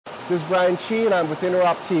This is Brian Chi, and I'm with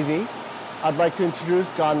InteropTV. I'd like to introduce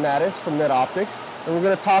John Mattes from NetOptics, and we're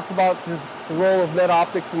going to talk about the role of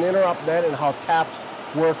NetOptics and InteropNET and how taps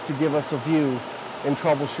work to give us a view and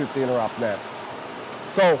troubleshoot the InteropNET.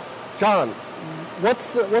 So, John,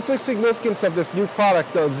 what's the significance of this new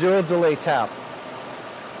product, the zero delay tap?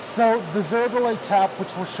 So the zero delay tap,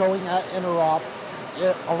 which we're showing at Interop,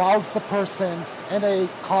 it allows the person in a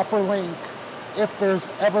copper link, if there's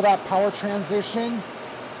ever that power transition,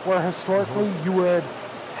 where historically you would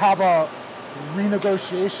have a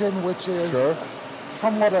renegotiation, which is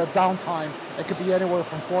somewhat a downtime. It could be anywhere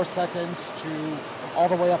from 4 seconds to all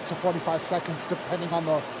the way up to 45 seconds, depending on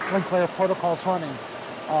the link layer protocols running.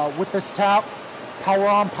 With this tap, power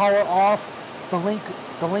on, power off, the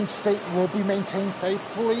link state will be maintained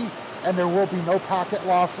faithfully, and there will be no packet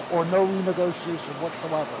loss or no renegotiation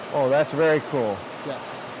whatsoever. Oh, that's very cool.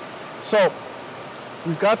 Yes. So,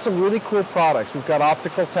 we've got some really cool products. We've got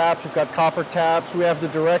optical taps, we've got copper taps, we have the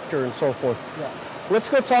director and so forth. Yeah. Let's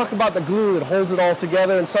go talk about the glue that holds it all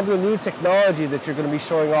together and some of the new technology that you're going to be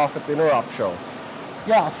showing off at the Interop show.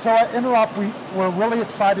 Yeah, so at Interop, we're really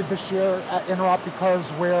excited this year at Interop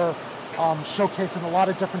because we're showcasing a lot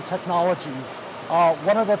of different technologies.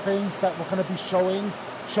 One of the things that we're going to be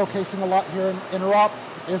showcasing a lot here in Interop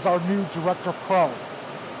is our new Director Pro.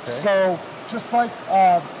 Okay. So just like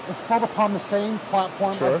it's built upon the same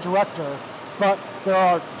platform as Director, but there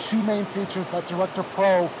are two main features that Director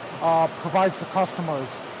Pro provides the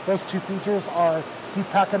customers. Those two features are deep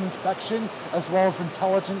packet inspection as well as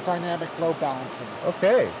intelligent dynamic load balancing.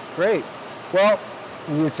 Okay, great. Well,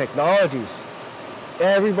 new technologies.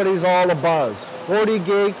 Everybody's all abuzz. 40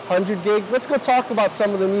 gig, 100 gig. Let's go talk about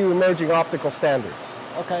some of the new emerging optical standards.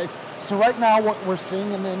 Okay, so right now what we're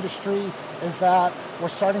seeing in the industry is that we're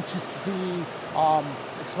starting to see,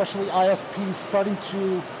 especially ISPs, starting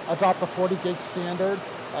to adopt the 40 gig standard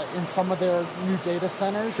in some of their new data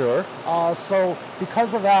centers. Sure. So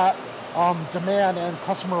because of that demand and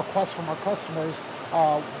customer requests from our customers,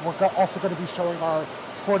 we're also going to be showing our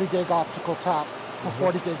 40 gig optical tap for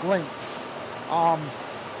 40 gig links.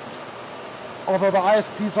 Although the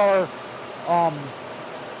ISPs are,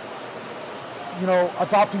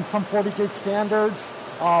 adopting some 40 gig standards,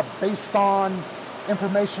 based on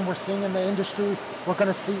information we're seeing in the industry, we're going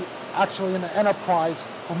to see actually in the enterprise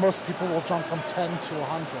where most people will jump from 10 to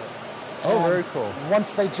 100. Oh, and very cool.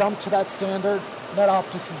 Once they jump to that standard,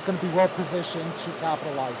 NetOptics is going to be well positioned to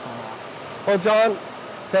capitalize on that. Well, John,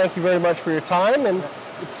 thank you very much for your time, and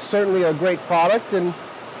it's certainly a great product, and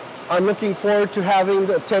I'm looking forward to having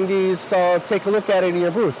the attendees take a look at it in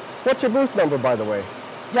your booth. What's your booth number, by the way?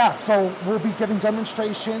 Yeah, so we'll be giving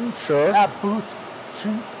demonstrations at booth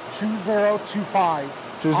 2025.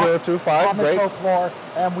 2025, on the show floor,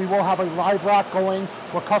 and we will have a live rack going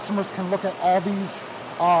where customers can look at all these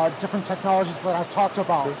different technologies that I've talked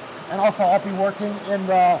about. And also, I'll be working in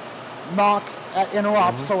the NOC at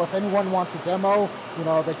Interop, so if anyone wants a demo,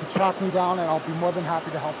 they can track me down, and I'll be more than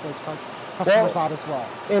happy to help those customers out as well.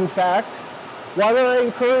 In fact, why don't I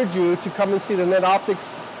encourage you to come and see the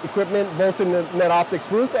NetOptics equipment, both in the NetOptics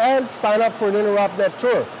booth, and sign up for an InteropNET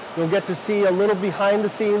tour. You'll get to see a little behind the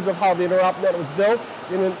scenes of how the InteropNET was built,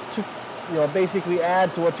 and to basically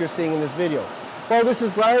add to what you're seeing in this video. Well, this is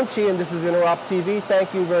Brian Chi, and this is InteropTV.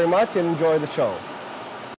 Thank you very much, and enjoy the show.